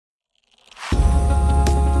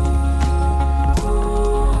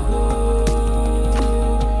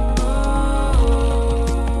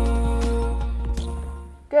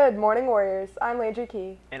Good morning, Warriors. I'm Landry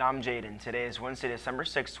Key. And I'm Jaden. Today is Wednesday, December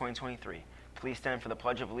 6, 2023. Please stand for the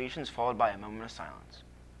Pledge of Allegiance, followed by a moment of silence.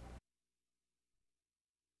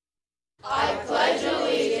 I pledge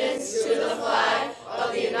allegiance to the flag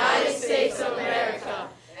of the United States of America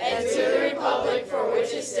and to the republic for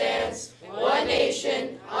which it stands, one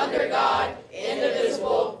nation, under God,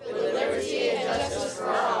 indivisible, with liberty and justice for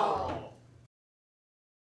all.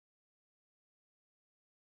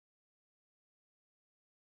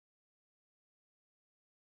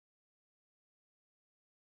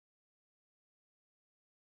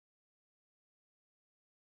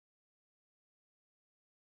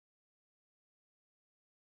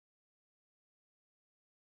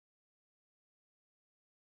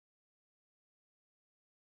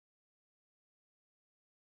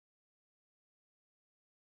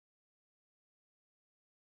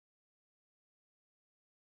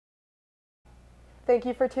 Thank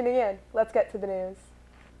you for tuning in. Let's get to the news.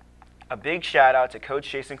 A big shout out to Coach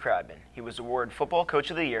Jason Crabin. He was awarded Football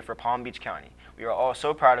Coach of the Year for Palm Beach County. We are all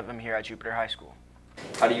so proud of him here at Jupiter High School.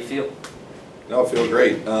 How do you feel? No, I feel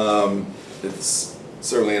great. It's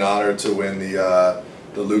certainly an honor to win the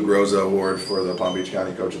Lou Groza Award for the Palm Beach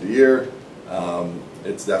County Coach of the Year.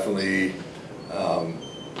 It's definitely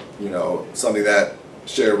something that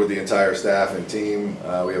shared with the entire staff and team.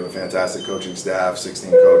 We have a fantastic coaching staff,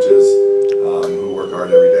 16 coaches who work hard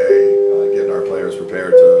every day, getting our players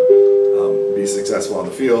prepared to be successful on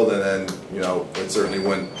the field. And then, it certainly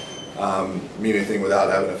wouldn't mean anything without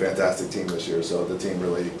having a fantastic team this year. So the team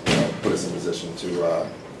really put us in position to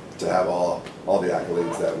have all the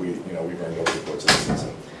accolades that we've earned over the course of the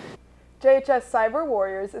season. JHS Cyber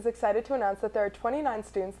Warriors is excited to announce that there are 29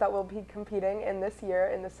 students that will be competing in this year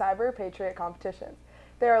in the Cyber Patriot competitions.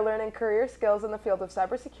 They are learning career skills in the field of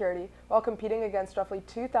cybersecurity while competing against roughly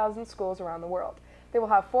 2,000 schools around the world. They will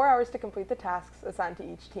have 4 hours to complete the tasks assigned to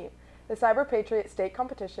each team. The Cyber Patriot state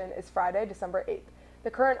competition is Friday, December 8th.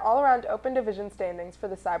 The current all-around open division standings for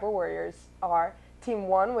the Cyber Warriors are Team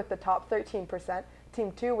 1 with the top 13%,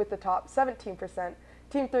 Team 2 with the top 17%,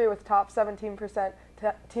 Team 3 with top 17%,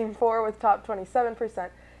 Team 4 with top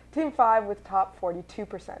 27%, Team 5 with top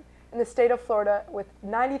 42%. In the state of Florida, with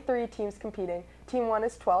 93 teams competing, Team 1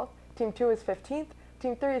 is 12th, Team 2 is 15th,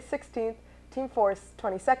 Team 3 is 16th, Team 4 is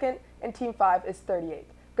 22nd, and Team 5 is 38th.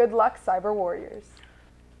 Good luck, Cyber Warriors.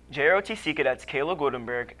 JROTC cadets Kayla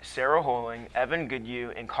Goldenberg, Sarah Holing, Evan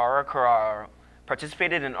Goodyew, and Cara Carraro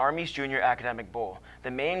participated in Army's Junior Academic Bowl.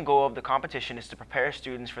 The main goal of the competition is to prepare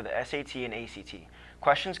students for the SAT and ACT.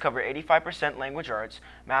 Questions cover 85% language arts,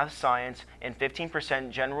 math, science, and 15%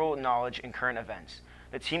 general knowledge and current events.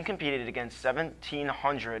 The team competed against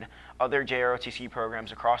 1,700 other JROTC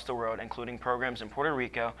programs across the world, including programs in Puerto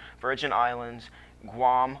Rico, Virgin Islands,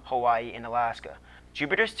 Guam, Hawaii, and Alaska.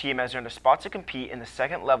 Jupiter's team has earned a spot to compete in the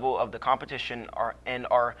second level of the competition and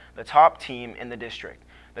are the top team in the district.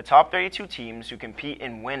 The top 32 teams who compete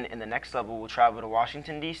and win in the next level will travel to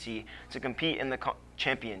Washington, D.C. to compete in the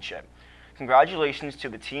championship. Congratulations to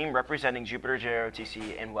the team representing Jupiter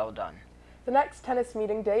JROTC, and well done. The next tennis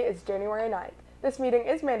meeting day is January 9th. This meeting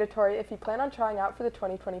is mandatory if you plan on trying out for the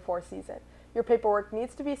 2024 season. Your paperwork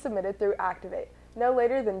needs to be submitted through Activate no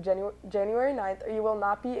later than January 9th, or you will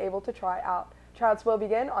not be able to try out. Tryouts will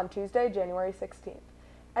begin on Tuesday, January 16th.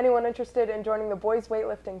 Anyone interested in joining the boys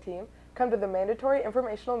weightlifting team, come to the mandatory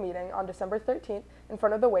informational meeting on December 13th in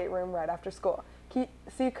front of the weight room right after school.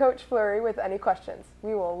 See Coach Fleury with any questions.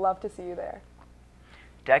 We will love to see you there.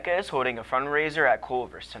 DECA is holding a fundraiser at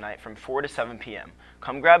Culver's tonight from 4 to 7 p.m.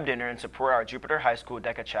 Come grab dinner and support our Jupiter High School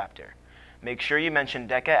DECA chapter. Make sure you mention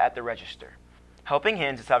DECA at the register. Helping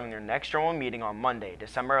Hands is having their next normal meeting on Monday,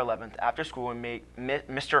 December 11th, after school in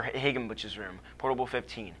Mr. Hagenbuch's room, Portable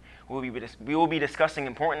 15. We will be discussing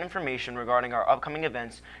important information regarding our upcoming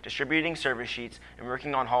events, distributing service sheets, and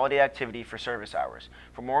working on holiday activity for service hours.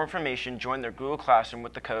 For more information, join their Google Classroom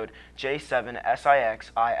with the code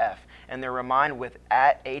J7SIXIF and their Remind with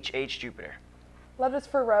 @HHJupiter. Legends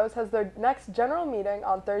for Rose has their next general meeting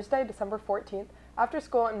on Thursday, December 14th, after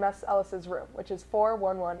school in Miss Ellis's room, which is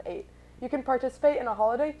 4118. You can participate in a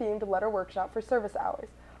holiday-themed letter workshop for service hours.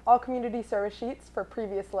 All community service sheets for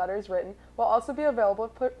previous letters written will also be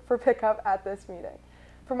available for pickup at this meeting.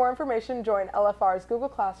 For more information, join LFR's Google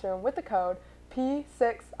Classroom with the code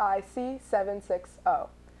P6IC760.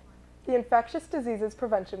 The Infectious Diseases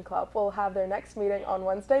Prevention Club will have their next meeting on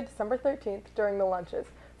Wednesday, December 13th during the lunches.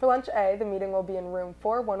 For lunch A, the meeting will be in room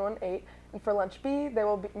 4118, and for lunch B, they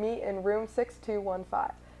will meet in room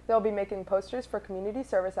 6215. They'll be making posters for community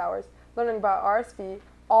service hours, learning about RSV,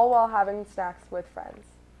 all while having snacks with friends.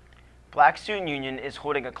 Black Student Union is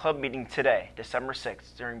holding a club meeting today, December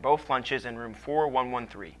 6th, during both lunches in room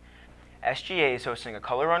 4113. SGA is hosting a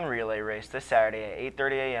color run relay race this Saturday at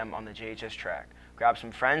 8:30 a.m. on the JHS track. Grab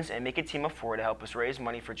some friends and make a team of 4 to help us raise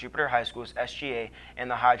money for Jupiter High School's SGA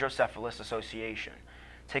and the Hydrocephalus Association.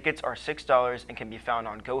 Tickets are $6 and can be found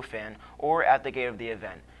on GoFan or at the gate of the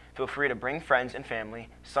event. Feel free to bring friends and family.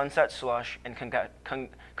 Sunset slush and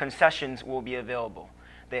concessions will be available.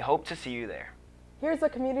 They hope to see you there. Here's a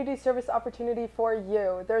community service opportunity for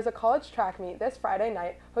you. There's a college track meet this Friday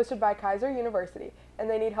night hosted by Kaiser University, and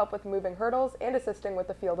they need help with moving hurdles and assisting with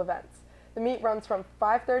the field events. The meet runs from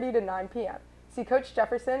 5:30 to 9 p.m. See Coach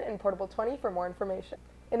Jefferson in Portable 20 for more information.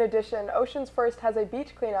 In addition, Oceans First has a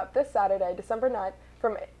beach cleanup this Saturday, December 9th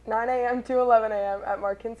from 9 a.m. to 11 a.m. at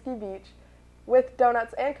Markinsky Beach with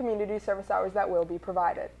donuts and community service hours that will be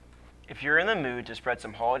provided. If you're in the mood to spread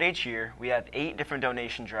some holiday cheer, we have 8 different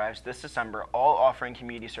donation drives this December, all offering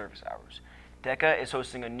community service hours. DECA is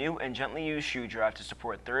hosting a new and gently used shoe drive to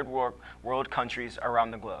support third world countries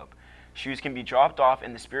around the globe. Shoes can be dropped off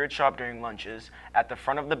in the Spirit Shop during lunches, at the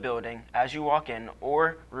front of the building as you walk in,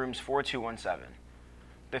 or rooms 4217.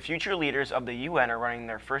 The future leaders of the UN are running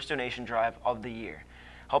their first donation drive of the year.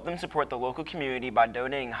 Help them support the local community by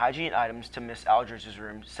donating hygiene items to Miss Aldridge's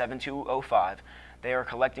room 7205. They are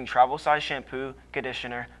collecting travel-size shampoo,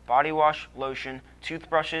 conditioner, body wash, lotion,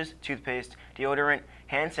 toothbrushes, toothpaste, deodorant,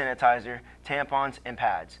 hand sanitizer, tampons, and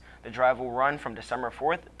pads. The drive will run from December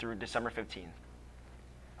 4th through December 15th.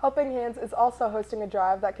 Helping Hands is also hosting a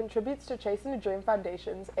drive that contributes to Chasing a Dream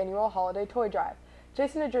Foundation's annual holiday toy drive.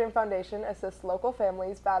 Chasing a Dream Foundation assists local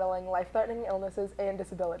families battling life-threatening illnesses and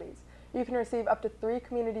disabilities. You can receive up to 3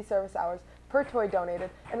 community service hours per toy donated,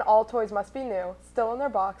 and all toys must be new, still in their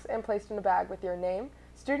box, and placed in a bag with your name,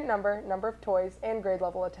 student number, number of toys, and grade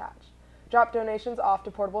level attached. Drop donations off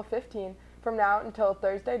to Portable 15 from now until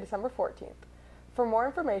Thursday, December 14th. For more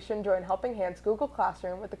information, join Helping Hands Google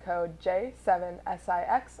Classroom with the code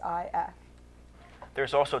J7SIXIF.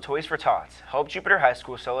 There's also Toys for Tots. Help Jupiter High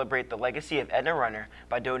School celebrate the legacy of Edna Runner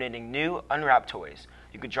by donating new, unwrapped toys.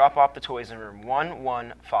 You could drop off the toys in room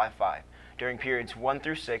 1155 during periods 1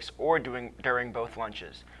 through 6 or during both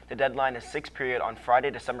lunches. The deadline is 6th period on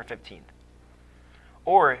Friday, December 15th.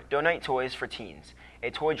 Or donate toys for teens,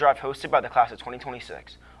 a toy drive hosted by the class of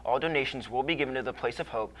 2026. All donations will be given to the Place of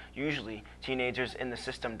Hope. Usually, teenagers in the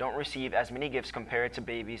system don't receive as many gifts compared to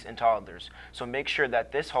babies and toddlers, so make sure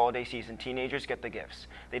that this holiday season teenagers get the gifts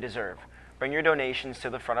they deserve. Bring your donations to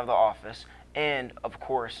the front of the office, and, of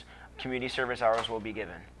course, community service hours will be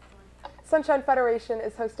given. Sunshine Federation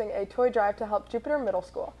is hosting a toy drive to help Jupiter Middle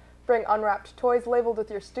School. Bring unwrapped toys labeled with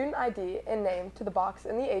your student ID and name to the box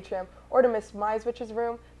in the atrium or to Miss Meiswich's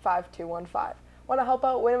room 5215. Want to help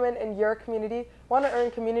out women in your community? Want to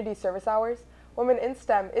earn community service hours? Women in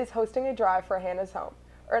STEM is hosting a drive for Hannah's Home.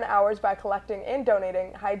 Earn hours by collecting and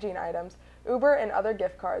donating hygiene items, Uber and other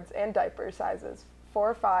gift cards, and diaper sizes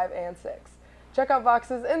 4, 5, and 6. Check out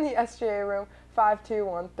boxes in the SGA room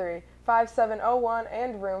 5213, 5701,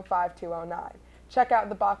 and room 5209. Check out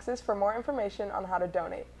the boxes for more information on how to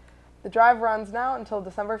donate. The drive runs now until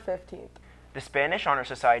December 15th. The Spanish Honor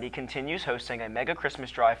Society continues hosting a mega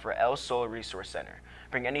Christmas drive for El Sol Resource Center.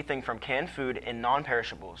 Bring anything from canned food and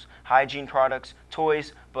non-perishables, hygiene products,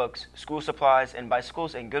 toys, books, school supplies, and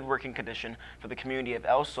bicycles in good working condition for the community of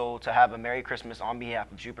El Sol to have a Merry Christmas on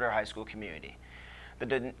behalf of Jupiter High School community.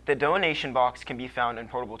 The donation box can be found in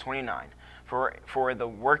Portable 29. For the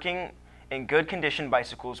working in good condition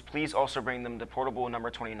bicycles, please also bring them to Portable number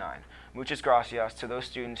 29. Muchas gracias to those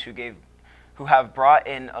students who have brought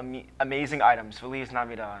in amazing items. Feliz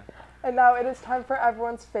Navidad. And now it is time for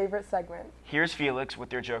everyone's favorite segment. Here's Felix with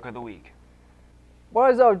their joke of the week.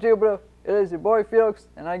 What is up, Jupiter? It is your boy Felix,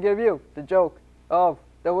 and I give you the joke of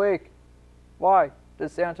the week. Why did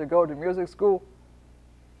Santa go to music school?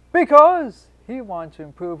 Because he wanted to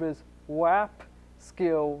improve his WAP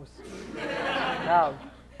skills. Now,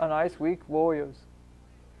 a nice week, Warriors.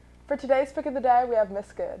 For today's pick of the day, we have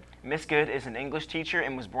Miss Good. Miss Good is an English teacher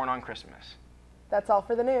and was born on Christmas. That's all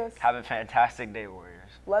for the news. Have a fantastic day, Warriors.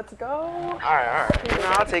 Let's go. All right. No,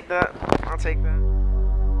 I'll take that.